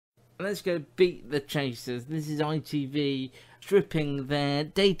let's go Beat the Chasers. This is ITV stripping their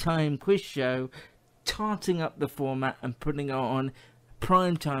daytime quiz show, tarting up the format and putting it on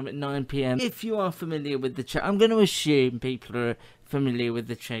prime time at 9 p.m. If you are familiar with the chase, I'm going to assume people are familiar with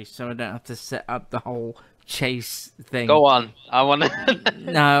the chase, so I don't have to set up the whole chase thing. Go on, I want to.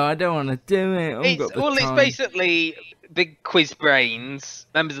 No, I don't want to do it. It's basically big quiz brains,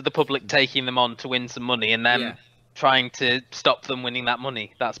 members of the public taking them on to win some money, and then trying to stop them winning that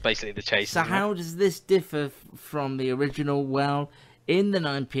money. That's basically the chase. So how does this differ from the original? Well, in the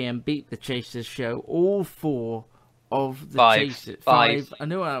 9 p.m. Beat the Chasers show, all four of the chasers, five. I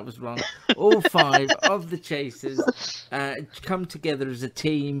knew I was wrong. All five of the chasers come together as a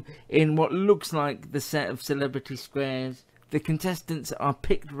team in what looks like the set of celebrity squares. The contestants are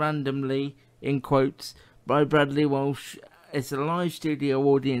picked randomly, in quotes, by Bradley Walsh. It's a live studio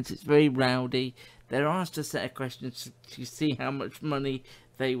audience. It's very rowdy. They're asked a set of questions to see how much money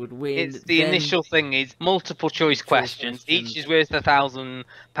they would win. The initial thing is multiple choice questions. Each is worth £1,000,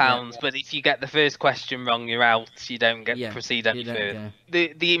 but if you get the first question wrong, you're out. You don't get to proceed any further.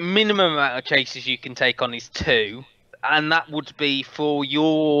 The minimum amount of chases you can take on is 2, and that would be for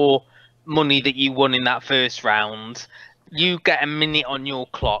your money that you won in that first round. You get a minute on your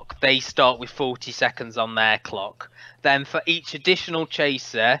clock. They start with 40 seconds on their clock. Then for each additional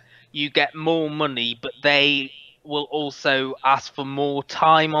chaser, you get more money, but they will also ask for more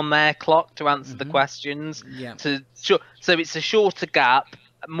time on their clock to answer the questions. So it's a shorter gap,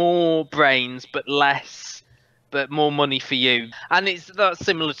 more brains, but more money for you. And that's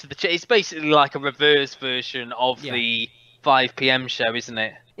similar to it's basically like a reverse version of the 5 p.m. show, isn't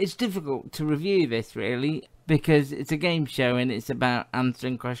it? It's difficult to review this, really, because it's a game show and it's about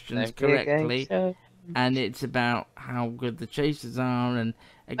answering questions correctly. And it's about how good the chasers are and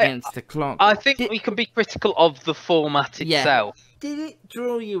against the clock. I think we can be critical of the format itself. Did it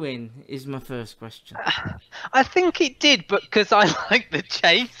draw you in, is my first question. I think it did, but because I like the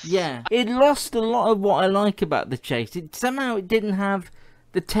chase. Yeah, it lost a lot of what I like about the chase. Somehow it didn't have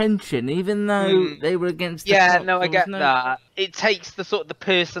the tension, even though they were against the clock. I get that. It takes the sort of the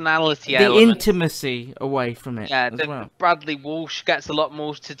personality the element. intimacy away from it. Bradley Walsh gets a lot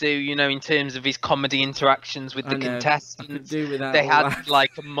more to do, in terms of his comedy interactions with the contestants. They had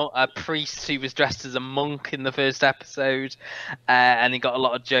like a priest who was dressed as a monk in the first episode, and he got a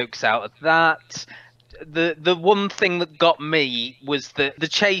lot of jokes out of that. The one thing that got me was that the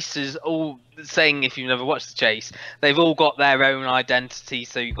chasers all saying, if you've never watched the chase, they've all got their own identity.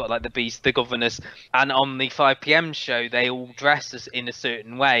 So you've got like the Beast, the Governess, and on the 5 p.m. show they all dress us in a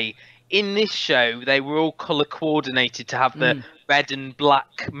certain way. In this show they were all colour coordinated to have the red and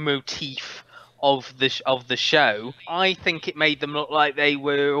black motif of the show. I think it made them look like they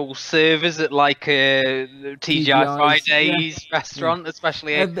were all servers at like a TGI Fridays restaurant,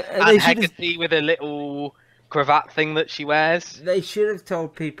 especially Anne Hegarty with a little cravat thing that she wears. They should have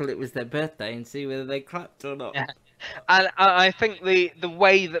told people it was their birthday and see whether they clapped or not. And I think the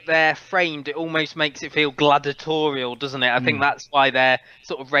way that they're framed, it almost makes it feel gladiatorial, doesn't it? I think that's why they're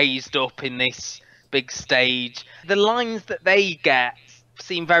sort of raised up in this big stage. The lines that they get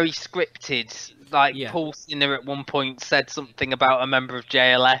seem very scripted. Like Paul Sinner at one point said something about a member of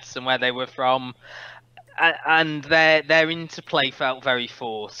JLS and where they were from, and their interplay felt very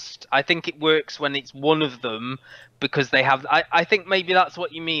forced. I think it works when it's one of them because they have. I think maybe that's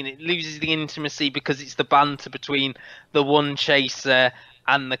what you mean. It loses the intimacy because it's the banter between the one chaser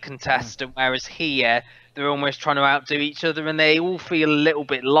and the contestant, whereas here they're almost trying to outdo each other and they all feel a little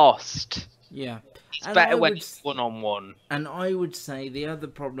bit lost. Yeah. It's better when it's one-on-one. And I would say the other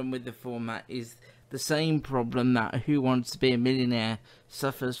problem with the format is the same problem that Who Wants to Be a Millionaire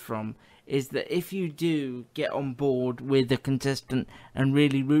suffers from, is that if you do get on board with a contestant and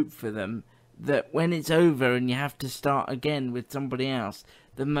really root for them, that when it's over and you have to start again with somebody else,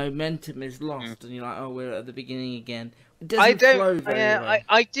 the momentum is lost and you're like, oh, we're at the beginning again. It doesn't flow very well.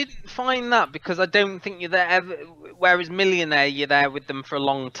 I didn't find that because I don't think you're there ever. Whereas Millionaire, you're there with them for a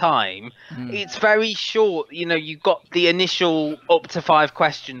long time. It's very short. You've got the initial up to 5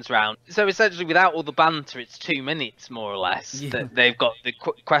 questions round. So essentially, without all the banter, it's 2 minutes more or less that they've got the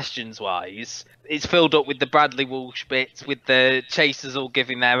questions wise. It's filled up with the Bradley Walsh bits, with the chasers all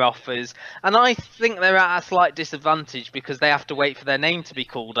giving their offers, and I think they're at a slight disadvantage because they have to wait for their name to be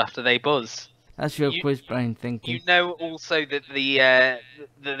called after they buzz. That's your quiz brain thinking. You know also that that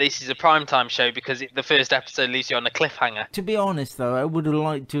this is a primetime show because the first episode leaves you on a cliffhanger. To be honest, though, I would have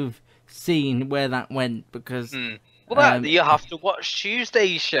liked to have seen where that went because Well, you have to watch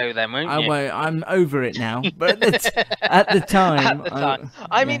Tuesday's show then, won't you? I'm over it now, but at the time,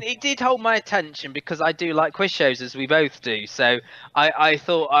 I mean, it did hold my attention because I do like quiz shows, as we both do. So I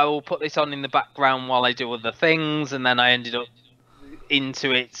thought I will put this on in the background while I do other things, and then I ended up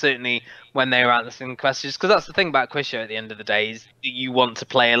into it certainly when they were answering questions, because that's the thing about a quiz show at the end of the day, is that you want to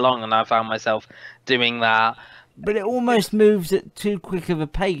play along, and I found myself doing that. But it almost moves at too quick of a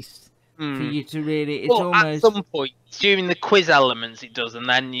pace for you to really. It's almost at some point during the quiz elements it does, and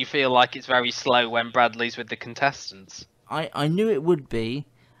then you feel like it's very slow when Bradley's with the contestants. I knew it would be,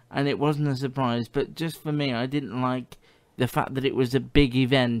 and it wasn't a surprise. But just for me, I didn't like the fact that it was a big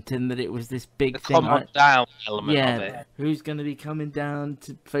event and that it was this big thing. The down element of it. Who's going to be coming down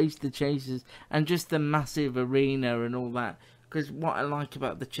to face the chasers, and just the massive arena and all that. Because what I like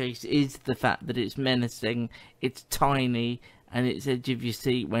about the chase is the fact that it's menacing, it's tiny, and it's edge of your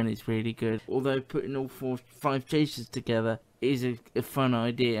seat when it's really good. Although putting all 5 chasers together is a fun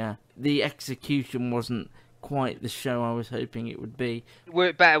idea, the execution wasn't quite the show I was hoping it would be. It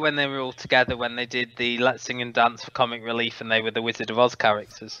worked better when they were all together, when they did the Let's Sing and Dance for comic relief and they were the Wizard of Oz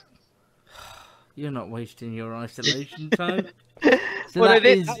characters. You're not wasting your isolation time. So well,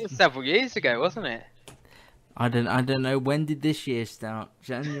 that was several years ago, wasn't it? I don't know. When did this year start?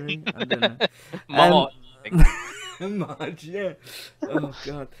 January? I don't know. March. March, yeah. Oh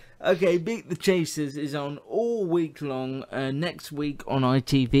god. Okay, Beat the Chasers is on all week long. Next week on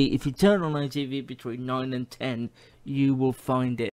ITV. If you turn on ITV between 9 and 10, you will find it.